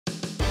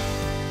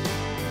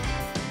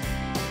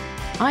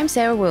I'm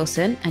Sarah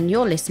Wilson, and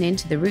you're listening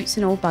to the Roots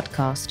and All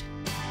Budcast.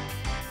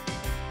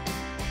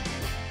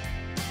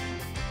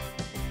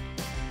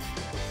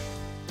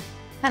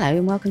 Hello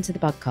and welcome to the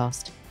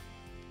Budcast.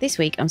 This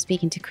week I'm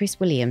speaking to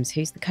Chris Williams,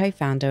 who's the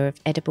co-founder of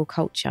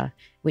Edibleculture,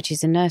 which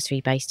is a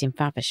nursery based in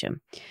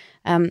Faversham.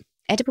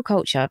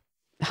 Edibleculture,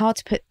 hard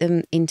to put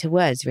them into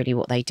words really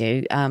what they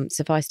do.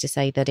 Suffice to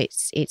say that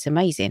it's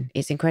amazing.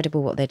 It's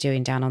incredible what they're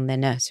doing down on their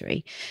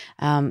nursery.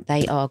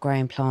 They are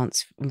growing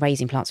plants,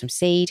 raising plants from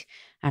seed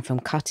and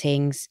from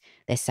cuttings.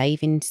 They're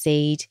saving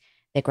seed.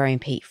 They're growing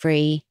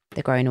peat-free.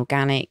 They're growing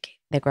organic.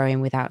 They're growing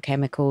without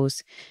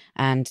chemicals,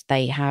 and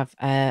they have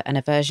an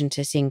aversion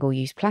to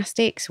single-use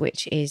plastics,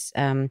 which is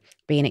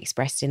being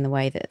expressed in the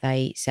way that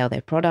they sell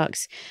their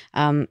products.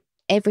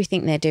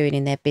 Everything they're doing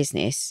in their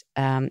business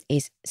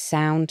is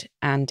sound,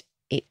 and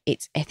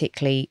it's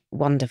ethically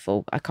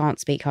wonderful. I can't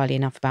speak highly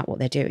enough about what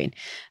they're doing.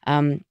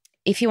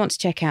 If you want to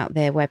check out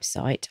their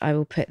website, I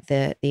will put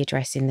the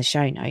address in the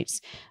show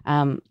notes.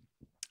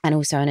 And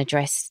also an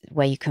address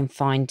where you can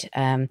find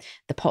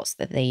the pots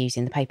that they're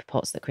using, the paper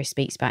pots that Chris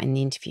speaks about in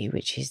the interview,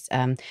 which is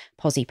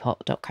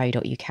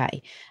posipot.co.uk.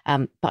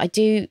 But I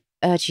do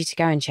urge you to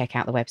go and check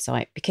out the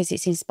website because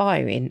it's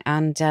inspiring.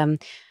 And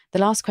the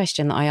last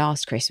question that I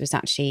asked Chris was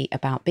actually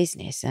about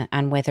business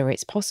and whether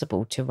it's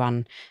possible to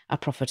run a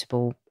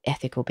profitable,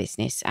 ethical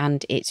business.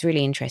 And it's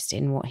really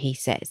interesting what he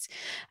says.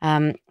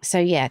 I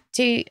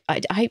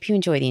hope you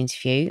enjoy the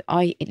interview.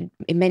 I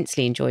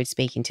immensely enjoyed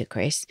speaking to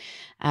Chris.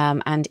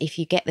 And if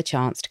you get the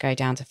chance to go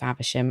down to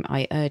Faversham,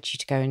 I urge you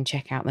to go and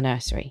check out the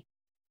nursery.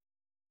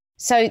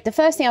 So the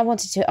first thing I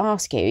wanted to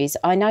ask you is,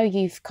 I know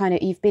you've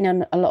been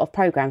on a lot of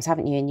programmes,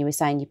 haven't you? And you were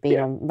saying you've been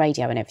on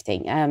radio and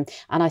everything. And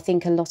I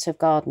think a lot of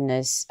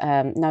gardeners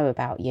know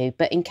about you.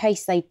 But in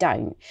case they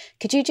don't,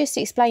 could you just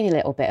explain a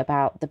little bit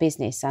about the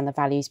business and the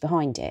values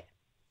behind it?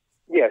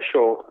 Yeah,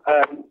 sure.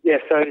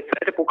 So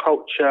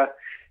Edibleculture,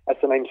 as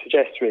the name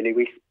suggests, really,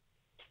 we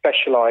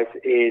specialise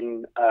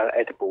in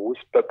edibles,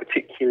 but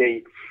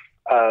particularly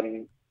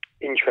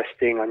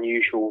interesting,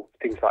 unusual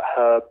things like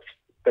herbs,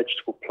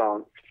 vegetable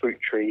plants, fruit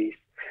trees.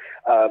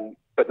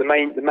 But the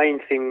main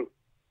thing,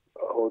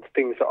 or the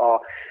things that are,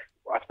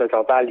 I suppose,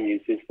 our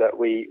values, is that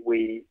we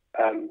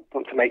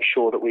want to make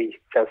sure that we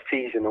sell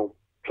seasonal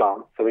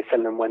plants. So we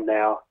sell them when they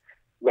are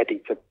ready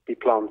to be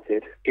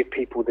planted, give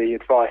people the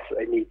advice that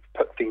they need to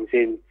put things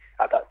in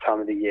at that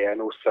time of the year,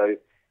 and also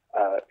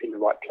in the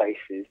right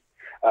places.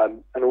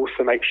 And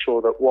also make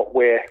sure that what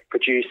we're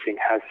producing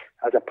has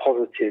a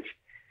positive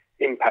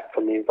impact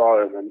on the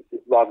environment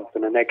rather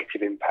than a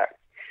negative impact.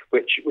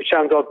 Which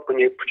sounds odd when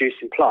you're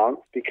producing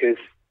plants, because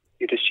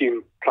you'd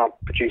assume plant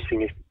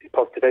producing is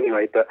positive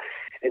anyway, but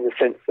in the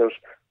sense of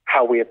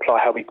how we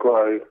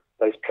grow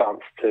those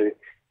plants to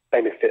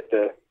benefit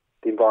the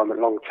environment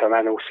long term,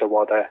 and also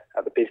while they're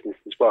at the business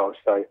as well.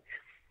 So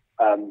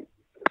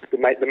the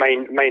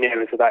main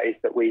areas of that is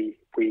that we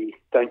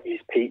don't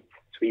use peat,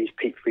 so we use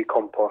peat-free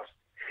compost.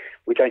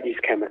 We don't use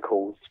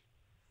chemicals,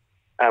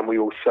 and we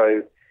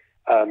also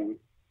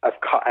have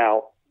cut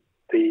out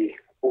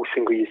all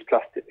single-use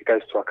plastic that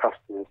goes to our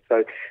customers.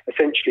 So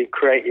essentially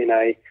creating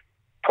a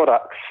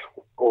product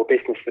or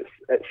business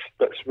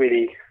that's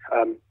really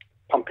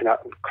pumping out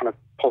kind of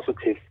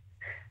positive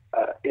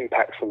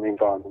impacts on the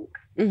environment.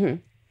 Mm-hmm.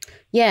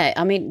 Yeah,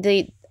 I mean,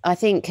 I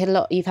think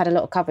you've had a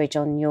lot of coverage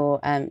on your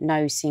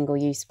no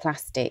single-use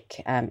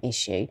plastic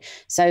issue.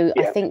 So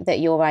yeah. I think that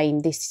your aim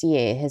this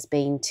year has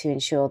been to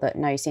ensure that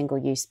no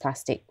single-use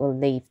plastic will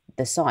leave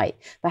the site.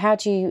 But how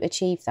do you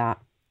achieve that?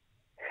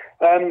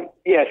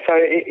 So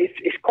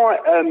it's quite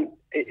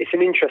it's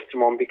an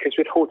interesting one, because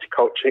with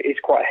horticulture it is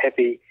quite a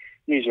heavy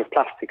user of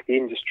plastic, the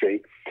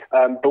industry.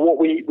 But what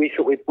we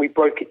thought, we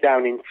broke it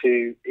down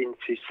into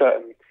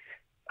certain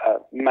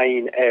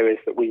main areas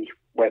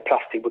where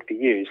plastic would be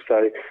used.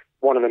 So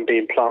one of them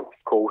being plants,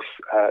 of course,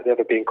 the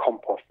other being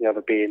compost, the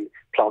other being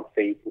plant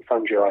feeds and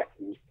sundry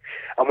items.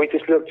 And we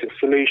just looked at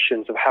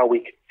solutions of how we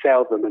could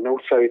sell them, and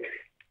also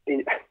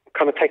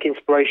kind of take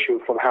inspiration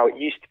from how it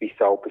used to be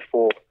sold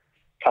before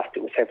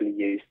plastic was heavily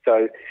used.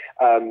 So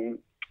and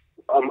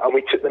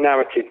we took the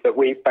narrative that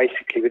we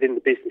basically, within the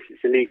business,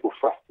 it's illegal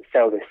for us to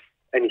sell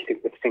anything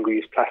with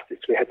single-use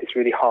plastics. We had this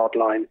really hard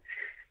line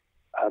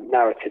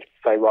narrative to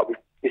say, right,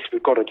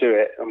 we've got to do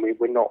it, and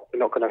we're not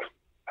going to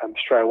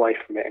stray away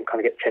from it and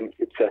kind of get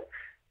tempted to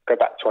go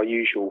back to our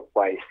usual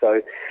way.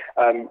 So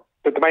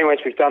but the main ways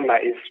we've done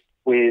that is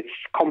with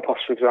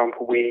compost, for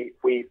example.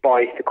 We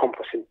buy the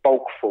compost in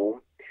bulk form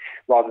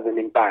rather than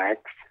in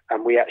bags,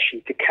 and we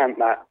actually decant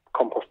that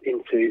compost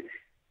into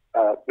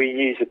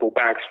reusable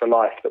bags for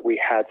life that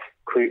we had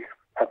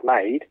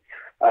made,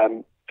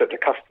 that the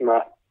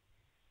customer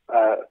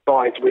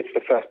buys with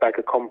the first bag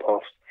of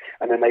compost,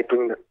 and then they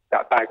bring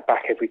that bag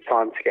back every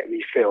time to get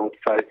refilled,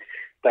 so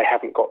they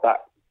haven't got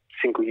that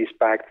single-use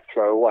bag to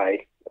throw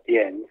away at the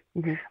end.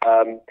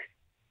 Mm-hmm.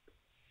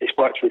 It's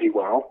worked really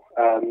well.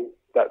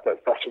 That's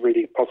a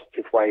really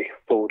positive way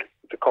forward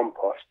with the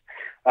compost.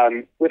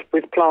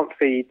 With plant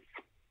feeds,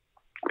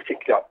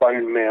 particularly like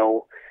bone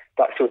meal,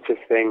 that sort of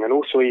thing, and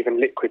also even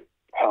liquid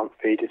plant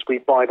feed is we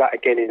buy that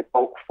again in a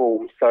bulk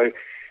form. So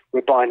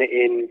we're buying it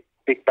in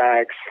big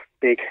bags,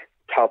 big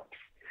tubs,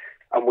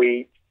 and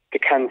we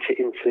decant it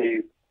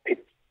into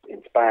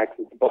bags,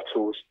 into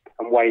bottles,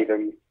 and weigh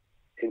them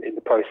in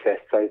the process.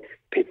 So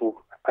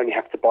people only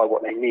have to buy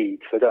what they need,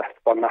 so they don't have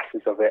to buy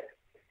masses of it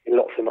in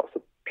lots and lots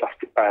of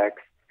plastic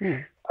bags.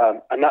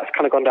 And that's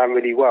kind of gone down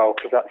really well,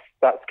 because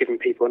that's given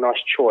people a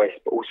nice choice,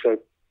 but also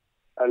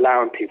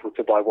allowing people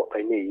to buy what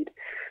they need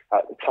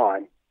at the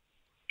time.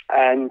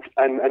 And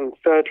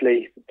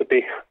thirdly, the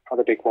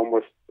other big one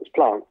was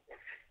plants.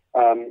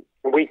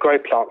 We grow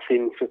plants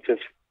in sort of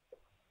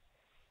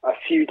a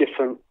few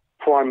different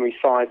primary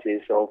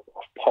sizes of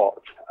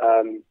pot,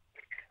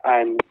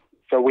 and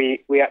so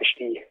we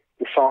actually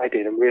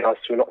decided and realised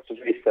through lots of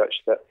research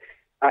that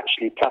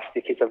actually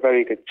plastic is a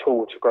very good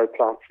tool to grow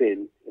plants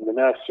in the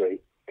nursery.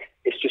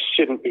 It just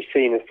shouldn't be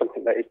seen as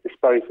something that is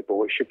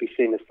disposable. It should be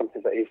seen as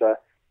something that is a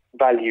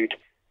valued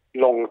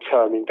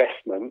long-term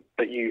investment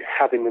that you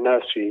have in the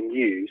nursery and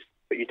use,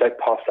 but you don't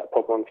pass that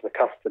problem on to the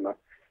customer.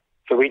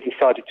 So we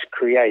decided to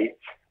create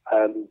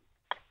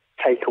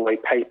takeaway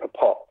paper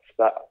pots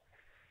that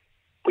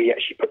we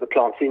actually put the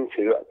plants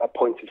into at a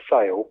point of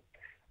sale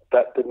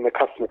that then the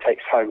customer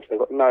takes home. So they've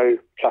got no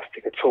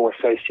plastic at all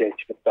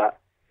associated with that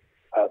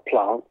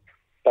plant.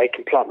 They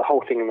can plant the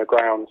whole thing in the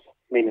ground,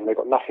 meaning they've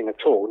got nothing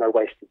at all, no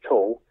waste at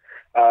all.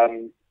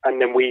 And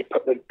then we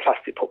put the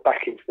plastic pot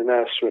back into the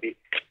nursery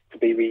to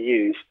be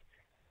reused.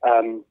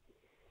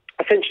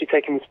 Essentially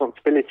taking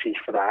responsibility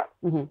for that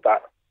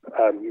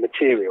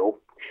material,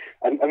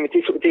 and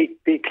we're sort of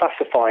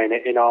declassifying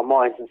it in our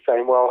minds and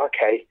saying, well,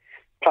 okay,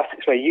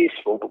 plastic's very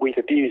useful, but we've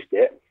abused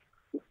it,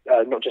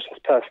 not just us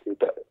personally,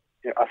 but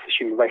us as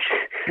human race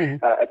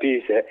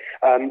abuse it.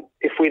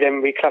 If we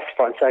then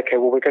reclassify and say, okay,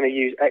 well, we're going to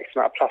use X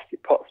amount of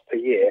plastic pots per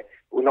year,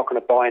 but we're not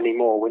going to buy any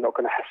more, we're not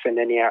going to send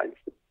any out into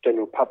the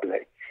general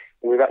public,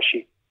 and we've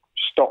actually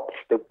stopped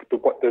the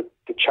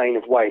chain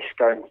of waste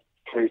going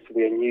through to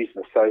the end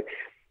user. So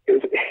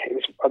it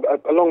was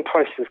a long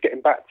process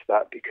getting back to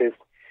that, because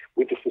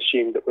we just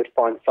assumed that we'd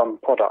find some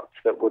product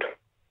that would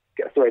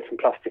get us away from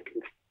plastic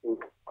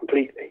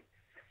completely,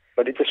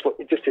 but it just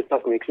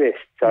doesn't exist.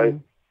 So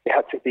we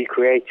had to be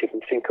creative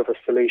and think of a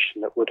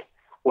solution that would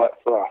work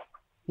for us.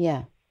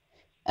 Yeah.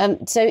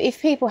 So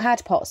if people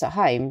had pots at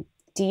home,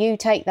 do you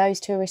take those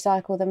to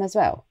recycle them as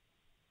well?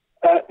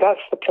 That's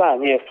the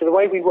plan, yeah. So the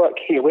way we work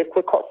here, we're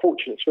quite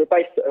fortunate. So we're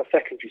based at a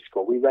secondary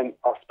school. We rent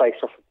our space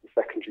off of the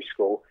secondary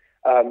school,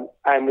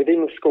 and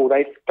within the school,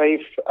 they're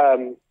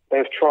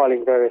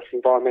trialling various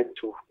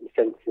environmental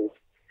incentives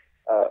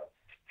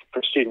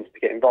for students to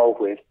get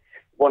involved with.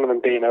 One of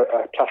them being a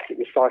plastic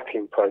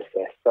recycling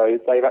process. So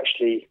they've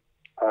actually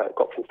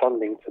got some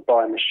funding to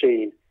buy a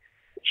machine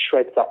that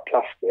shreds up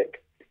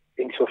plastic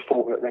into a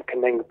form that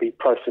can then be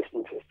processed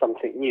into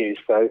something new.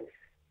 So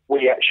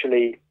we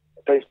actually,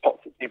 those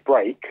pots that do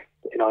break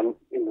in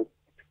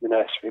the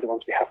nursery, the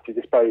ones we have to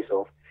dispose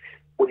of,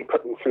 we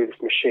put them through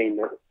this machine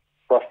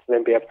for us to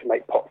then be able to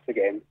make pots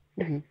again.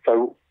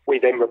 So we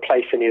then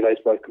replace any of those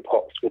broken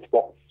pots with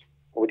what's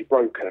already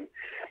broken.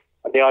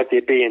 And the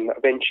idea being that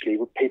eventually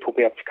people will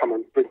be able to come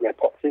and bring their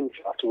pots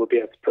into us, and we'll be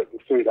able to put them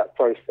through that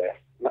process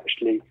and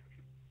actually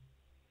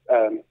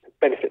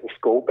benefit the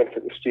school,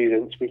 benefit the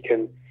students. We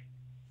can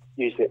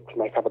use it to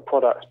make other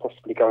products,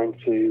 possibly go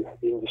into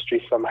the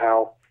industry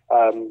somehow.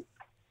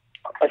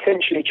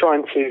 Essentially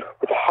trying to,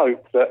 with the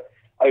hope that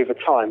over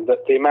time,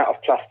 that the amount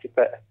of plastic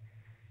that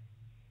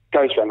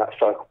goes around that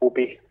cycle will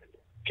be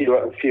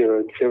fewer and fewer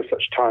until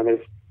such time as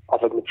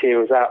other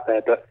materials out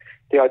there. But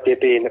the idea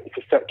being that it's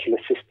a circular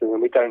system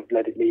and we don't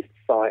let it leave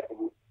the site.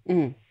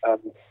 And,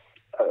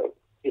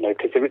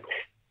 because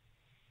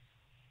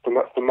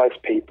for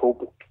most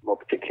people, well,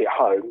 particularly at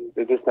home,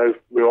 there's no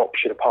real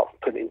option apart from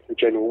putting it into the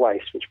general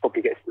waste, which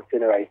probably gets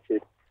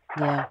incinerated,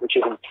 which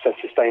isn't so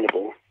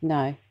sustainable.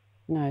 No,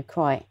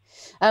 quite.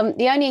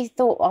 The only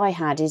thought I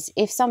had is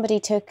if somebody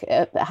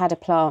had a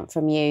plant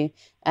from you,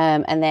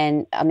 and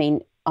then, I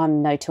mean,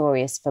 I'm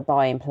notorious for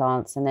buying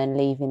plants and then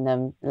leaving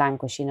them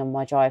languishing on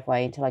my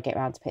driveway until I get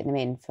around to putting them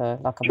in for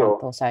like a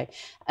month or so.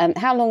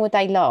 How long would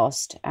they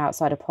last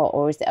outside a pot,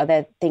 or are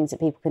there things that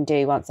people can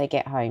do once they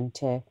get home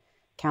to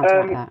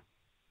counteract that?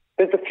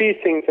 There's a few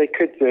things they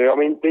could do. I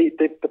mean,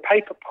 the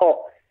paper pot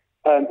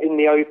in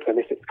the open,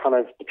 if it's kind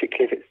of,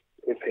 particularly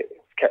if it's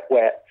kept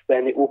wet,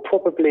 then it will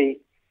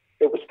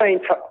stay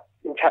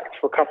intact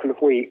for a couple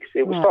of weeks.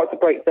 It will start to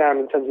break down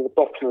in terms of the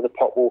bottom of the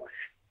pot.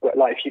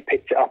 Like if you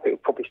picked it up, it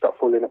would probably start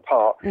falling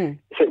apart.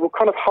 So it will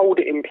kind of hold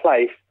it in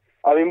place.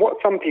 I mean, what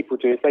some people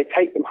do is they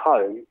take them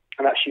home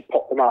and actually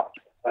pot them up.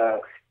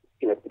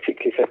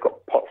 Particularly if they've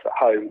got pots at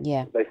home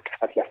they've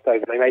had left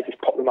over, they may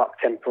just pop them up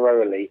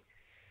temporarily,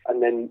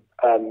 and then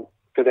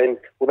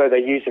although they're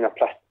using a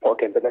plastic pot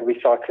again, but they're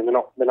recycling,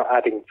 they're not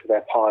adding to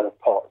their pile of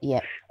pots.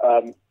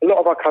 A lot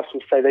of our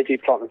customers say they do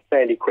plant them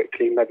fairly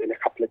quickly, maybe in a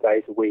couple of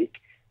days, a week,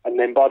 and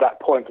then by that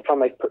point, by the time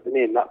they put them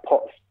in, that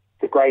pot's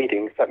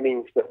degrading, so that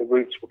means that the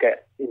roots will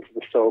get into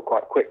the soil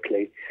quite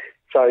quickly.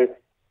 So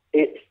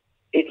it's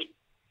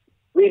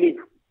really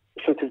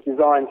sort of designed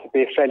designed to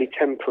be a fairly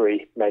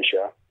temporary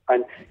measure,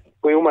 and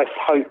we almost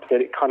hope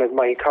that it kind of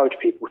may encourage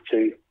people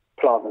to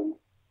plant them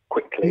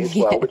quickly as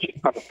well, which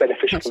is kind of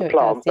beneficial for the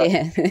plant.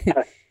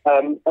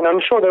 And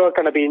I'm sure there are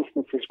going to be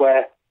instances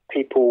where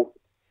people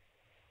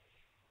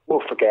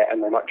will forget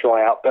and they might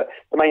dry out. But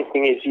the main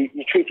thing is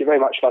you treat it very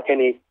much like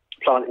any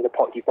plant in the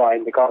pot you buy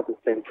in the garden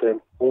centre,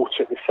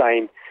 water it the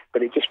same,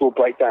 but it just will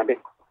break down a bit,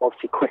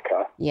 obviously,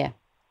 quicker. Yeah.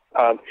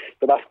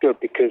 But that's good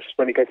because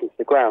when it goes into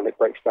the ground, it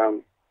breaks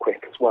down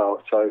quick as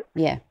well. So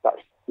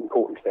that's the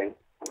important thing.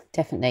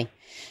 Definitely.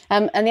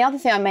 And the other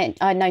thing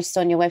I noticed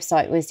on your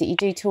website was that you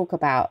do talk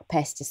about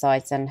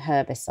pesticides and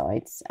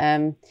herbicides.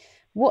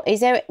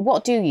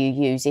 What do you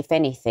use, if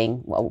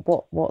anything?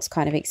 What's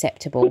kind of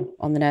acceptable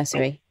on the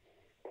nursery?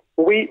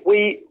 Well,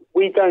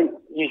 we don't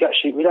use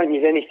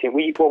anything.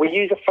 We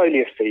use a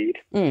foliar feed,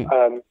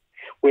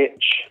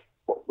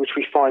 which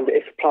we find that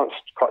if a plant's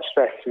quite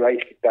stressed through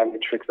aphid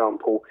damage, for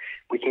example,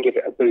 we can give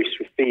it a boost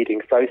with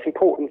feeding. So it's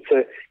important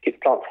to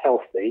keep plants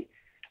healthy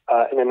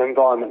in an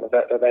environment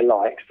that they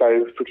like.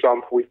 So, for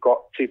example, we've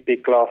got 2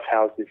 big glass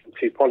houses and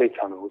 2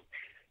 polytunnels.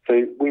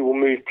 So we will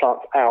move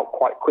plants out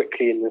quite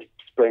quickly in the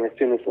spring as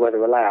soon as the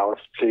weather allows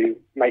to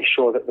make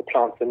sure that the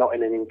plants are not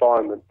in an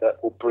environment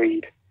that will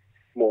breed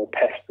more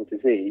pest or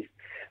disease.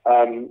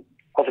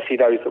 Obviously,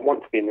 those that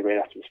want to be in the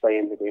greenhouse will stay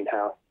in the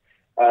greenhouse.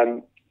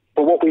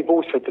 But what we've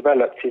also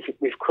developed is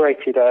we've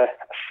created a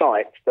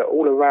site that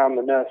all around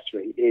the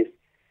nursery is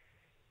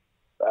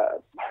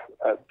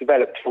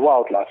developed for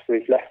wildlife. So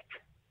we've left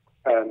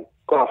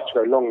grass to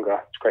grow longer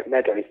to create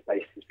meadow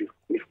spaces.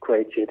 We've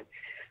created.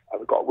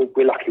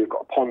 We're lucky we've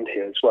got a pond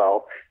here as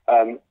well.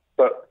 And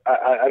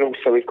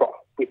also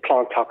we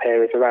plant up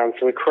areas around.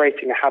 So we're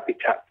creating a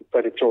habitat for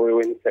predatory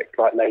insects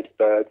like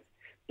ladybirds,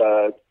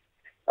 birds,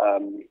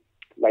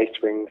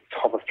 lacewings,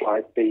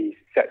 hoverflies, bees,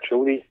 etc.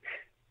 All these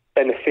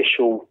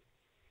beneficial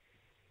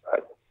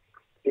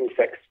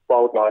insects,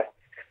 wildlife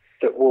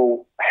that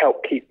will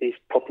help keep these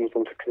problems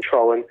under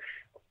control. And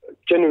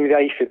generally with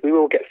aphid, we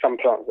will get some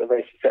plants that are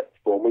very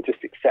susceptible, and we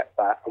just accept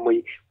that, and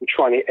we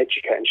try and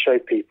educate and show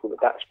people that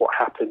that's what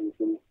happens,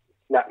 and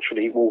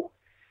naturally will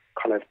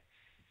kind of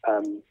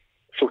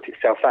sort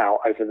itself out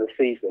over the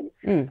season.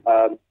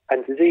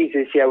 And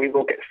diseases, we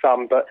will get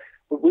some, but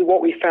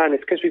what we found is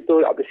because we've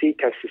built up this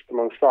ecosystem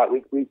on site,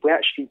 we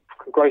actually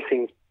can grow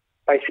things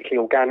basically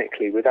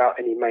organically without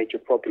any major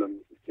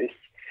problems.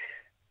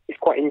 It's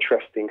quite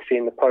interesting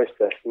seeing the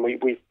process, and we've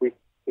been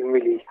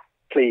really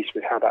pleased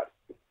with how that's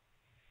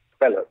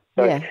developed.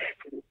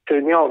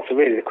 So the answer,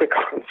 really, the quick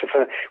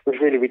answer was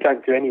really we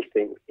don't do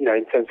anything,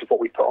 in terms of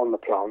what we put on the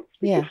plants.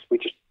 We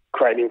just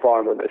create an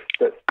environment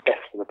that's best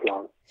for the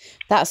plant.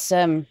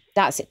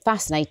 That's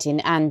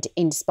fascinating and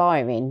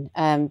inspiring,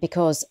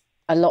 because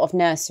a lot of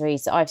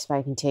nurseries that I've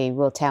spoken to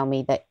will tell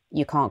me that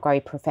you can't grow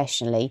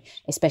professionally,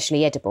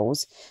 especially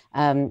edibles,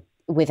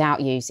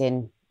 without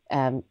using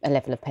a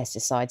level of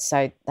pesticides.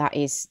 So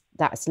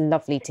that's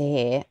lovely to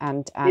hear,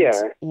 and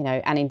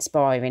and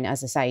inspiring,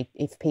 as I say,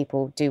 if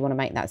people do want to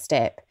make that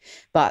step.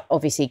 But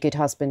obviously good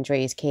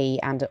husbandry is key,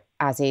 and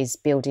as is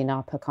building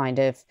up a kind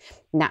of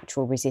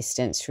natural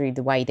resistance through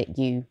the way that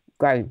you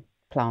grow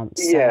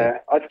plants. So.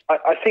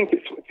 I think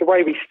it's the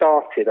way we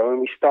started. I mean,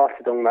 we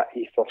started on that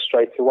ethos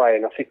straight away,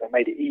 and I think that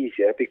made it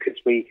easier because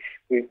we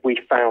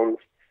found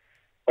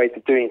ways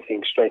of doing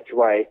things straight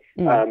away.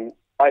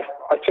 I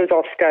suppose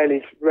our scale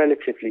is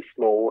relatively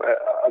small.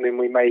 I mean,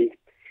 we may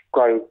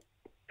grow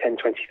 10,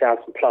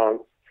 20,000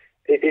 plants.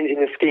 In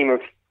the scheme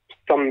of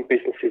some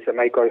businesses that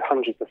may grow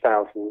hundreds of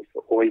thousands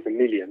or even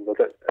millions, or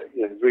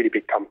really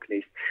big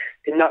companies.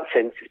 In that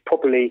sense, it's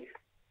probably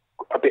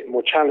a bit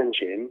more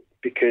challenging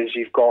because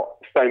you've got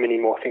so many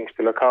more things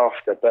to look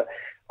after. But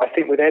I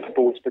think with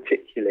edibles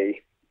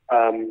particularly,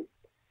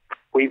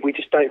 we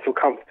just don't feel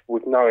comfortable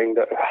with knowing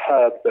that a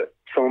herb that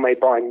someone may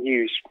buy and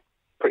use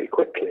pretty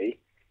quickly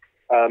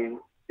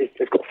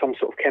it's got some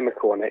sort of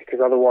chemical on it, because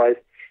otherwise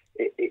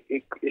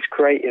it's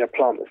creating a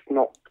plant that's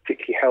not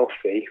particularly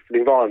healthy for the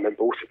environment,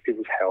 but also for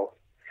people's health.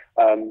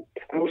 And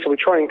also we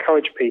try and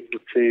encourage people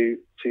to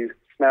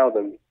smell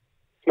the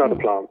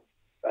plants,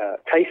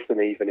 taste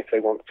them even if they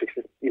want to,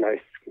 because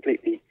it's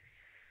completely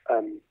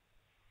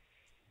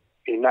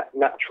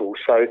natural.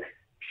 So,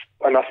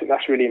 and I think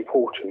that's really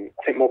important.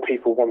 I think more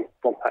people want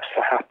that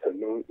to happen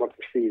and want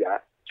to see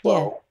that as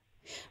well.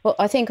 Well,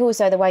 I think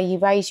also the way you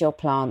raise your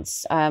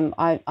plants, I'm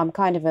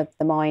kind of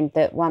the mind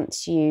that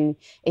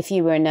if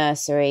you were a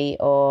nursery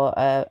or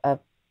a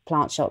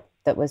plant shop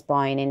that was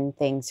buying in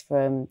things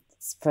from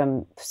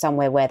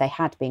somewhere where they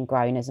had been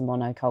grown as a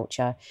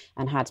monoculture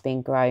and had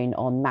been grown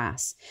en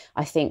masse,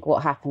 I think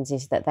what happens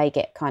is that they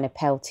get kind of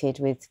pelted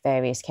with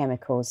various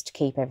chemicals to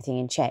keep everything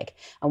in check.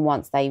 And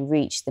once they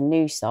reach the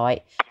new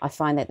site, I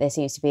find that there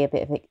seems to be a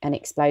bit of an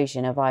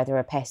explosion of either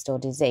a pest or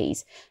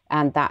disease.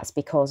 And that's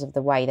because of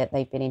the way that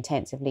they've been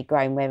intensively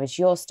grown, whereas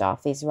your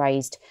stuff is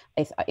raised,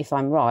 if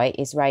I'm right,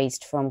 is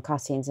raised from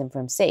cuttings and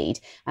from seed.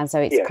 And so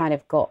it's kind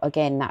of got,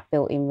 again, that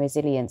built-in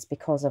resilience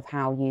because of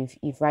how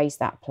you've raised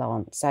that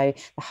plant. So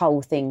So the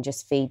whole thing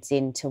just feeds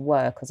into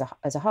work as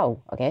a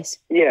whole, I guess.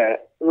 Yeah,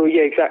 well,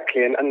 yeah,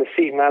 exactly. And the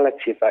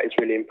seasonality of that is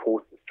really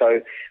important.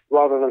 So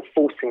rather than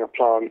forcing a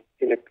plant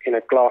in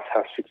a glass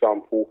house, for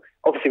example,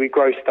 obviously we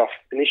grow stuff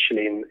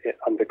initially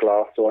under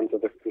glass or under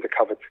the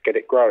cover to get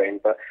it growing,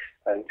 but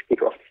to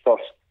keep it off the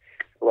frost,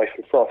 away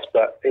from frost.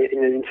 But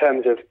in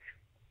terms of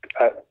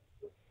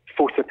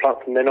forcing the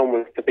plant from then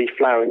onwards to be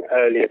flowering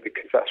earlier,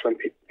 because that's when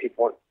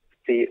people want to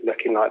see it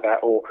looking like that,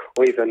 or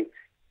even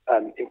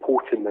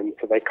importing them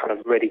so they're kind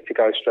of ready to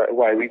go straight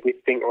away. We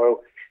think,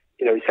 well,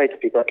 we say to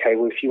people, okay,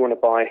 well, if you want to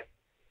buy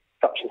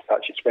such and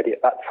such, it's ready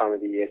at that time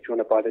of the year. If you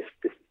want to buy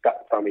this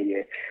that time of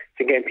year.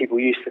 So getting people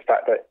used to the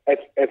fact that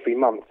every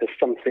month there's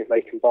something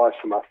they can buy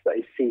from us that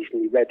is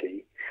seasonally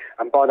ready.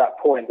 And by that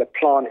point, the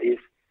plant is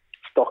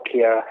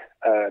stockier,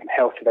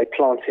 healthy. They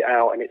plant it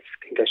out and it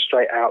can go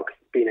straight out because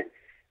it's been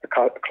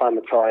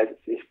acclimatised.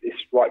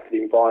 It's right for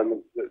the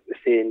environment that it's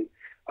in.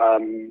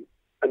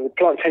 And the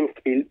plant tends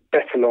to be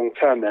better long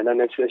term then.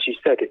 And as you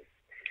said,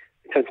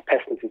 in terms of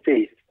pest and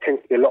disease, it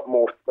tends to be a lot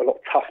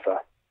tougher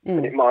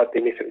than it might have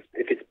been if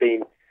it's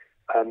been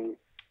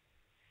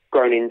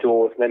grown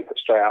indoors and then put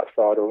straight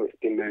outside, or it's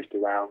been moved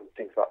around and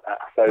things like that.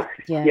 So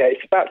yeah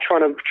it's about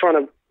trying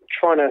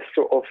to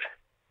sort of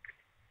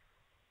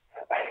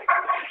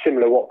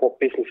similar what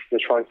businesses are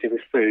trying to do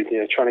with food.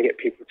 Trying to get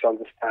people to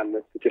understand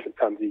the different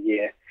times of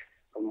year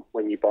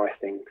when you buy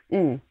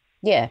things.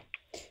 Yeah.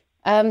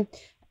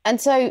 And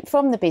so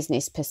from the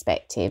business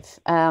perspective,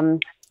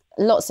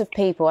 lots of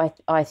people,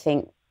 I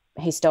think,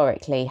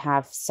 historically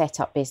have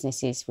set up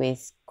businesses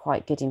with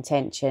quite good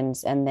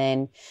intentions, and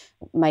then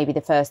maybe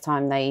the first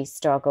time they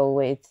struggle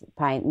with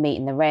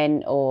meeting the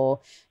rent, or,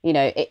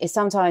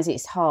 sometimes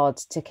it's hard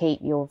to keep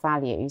your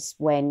values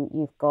when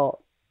you've got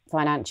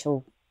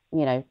financial,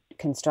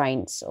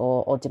 constraints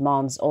or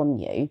demands on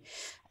you.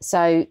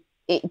 So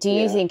do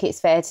you think it's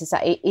fair to say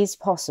it is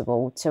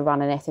possible to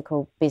run an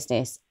ethical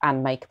business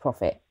and make a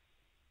profit?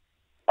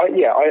 I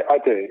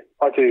do.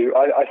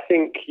 I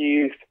think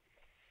you've.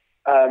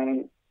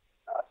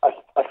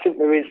 I think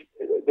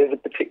there's a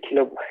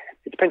particular.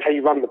 It depends how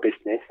you run the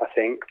business. I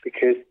think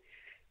because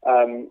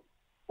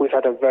we've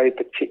had a very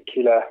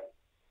particular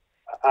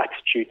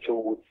attitude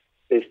towards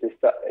business,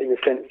 that in the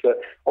sense that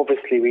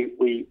obviously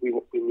we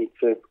need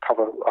to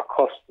cover our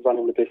costs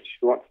running the business.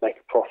 We want to make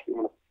a profit. We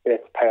want to be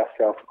able to pay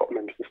ourselves. We've got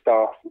members of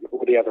staff and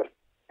all the other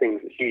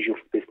things that's usual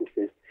for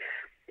businesses.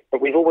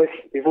 But we've always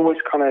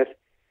kind of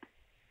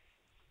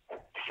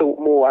thought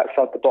more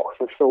outside the box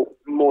and thought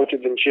more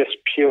than just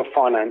pure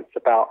finance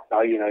about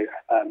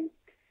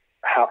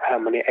how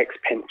many X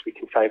pence we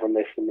can save on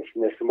this and this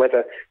and this, and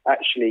whether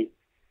actually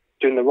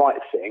doing the right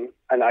thing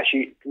and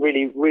actually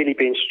really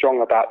being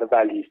strong about the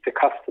values to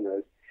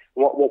customers.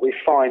 And what we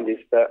find is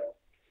that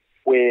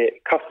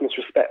customers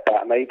respect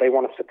that, and they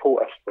want to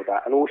support us for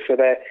that, and also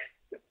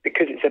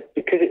because it's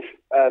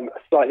a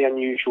slightly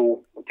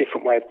unusual,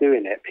 different way of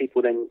doing it.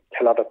 People then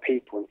tell other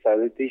people and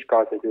say, these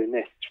guys are doing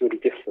this. It's really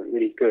different,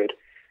 really good.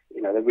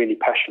 They're really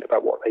passionate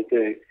about what they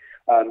do.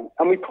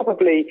 And we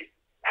probably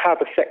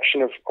have a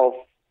section of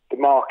the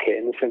market,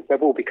 in the sense there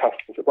will be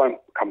customers that won't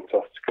come to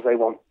us because they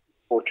want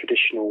more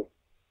traditional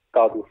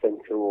garden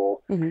centre or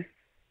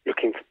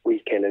looking for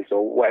weed killers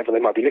or whatever they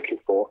might be looking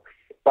for.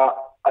 But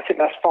I think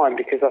that's fine,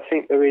 because I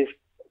think there is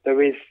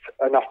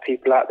enough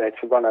people out there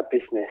to run a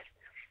business.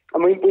 I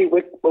mean,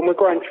 when we're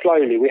growing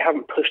slowly, we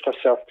haven't pushed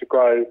ourselves to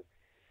grow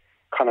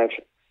kind of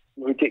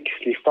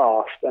ridiculously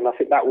fast, and I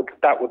think that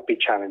would be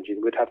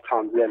challenging. We'd have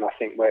times then, I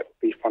think, where it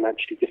would be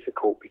financially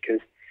difficult,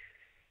 because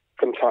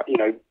sometimes,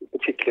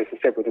 particularly as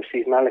I said, with the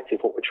seasonality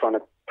of what we're trying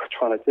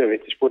to do,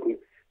 it just wouldn't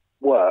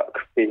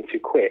work being too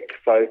quick.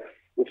 So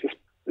we'll just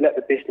let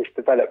the business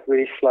develop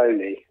really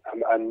slowly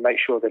and make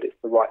sure that it's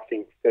the right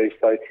thing to do.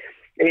 So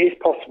it is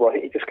possible. I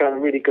think you just got a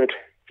really good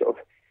sort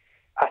of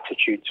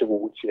attitude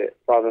towards it,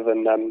 rather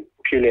than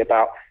purely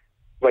about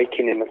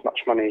raking in as much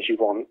money as you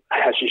want,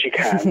 as you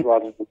can,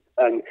 rather than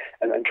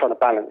and trying to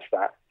balance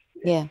that.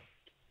 Yeah.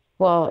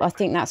 Well, I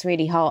think that's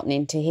really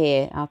heartening to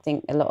hear. I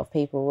think a lot of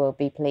people will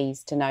be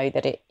pleased to know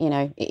that it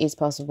is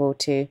possible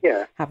to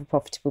have a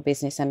profitable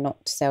business and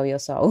not to sell your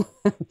soul.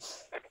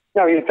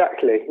 No,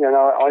 exactly.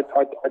 I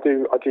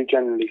do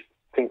generally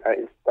think that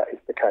is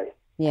the case.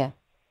 Yeah.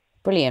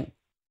 Brilliant.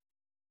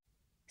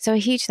 So a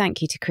huge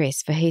thank you to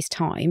Chris for his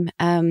time.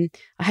 I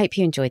hope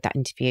you enjoyed that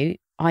interview.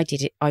 I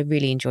did it. I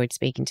really enjoyed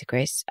speaking to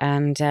Chris,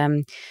 and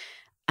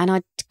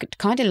I'd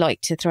kind of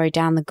like to throw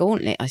down the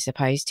gauntlet, I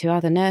suppose, to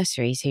other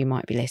nurseries who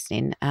might be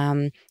listening,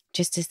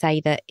 just to say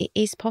that it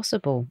is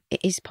possible. It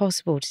is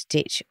possible to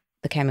ditch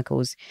the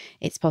chemicals.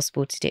 It's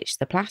possible to ditch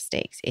the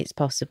plastics. It's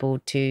possible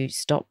to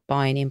stop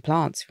buying in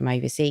plants from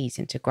overseas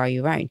and to grow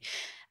your own.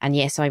 And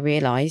yes, I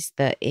realise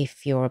that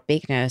if you're a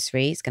big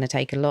nursery, it's going to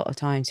take a lot of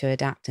time to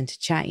adapt and to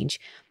change,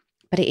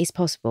 but it is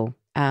possible.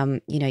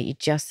 We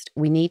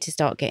need to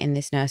start getting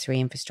this nursery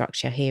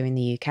infrastructure here in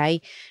the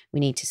UK. We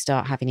need to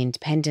start having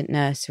independent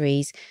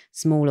nurseries,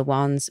 smaller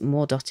ones,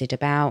 more dotted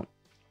about.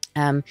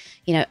 You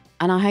know,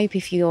 and I hope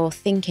if you're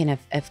thinking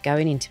of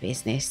going into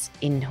business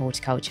in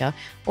horticulture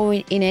or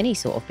in any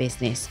sort of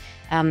business,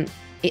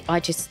 I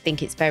just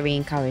think it's very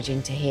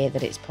encouraging to hear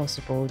that it's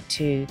possible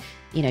to,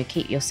 you know,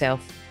 keep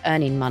yourself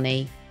earning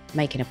money,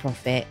 making a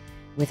profit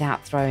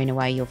without throwing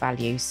away your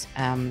values.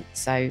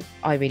 So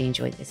I really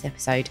enjoyed this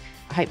episode.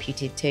 I hope you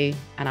did too,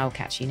 and I'll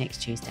catch you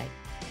next Tuesday.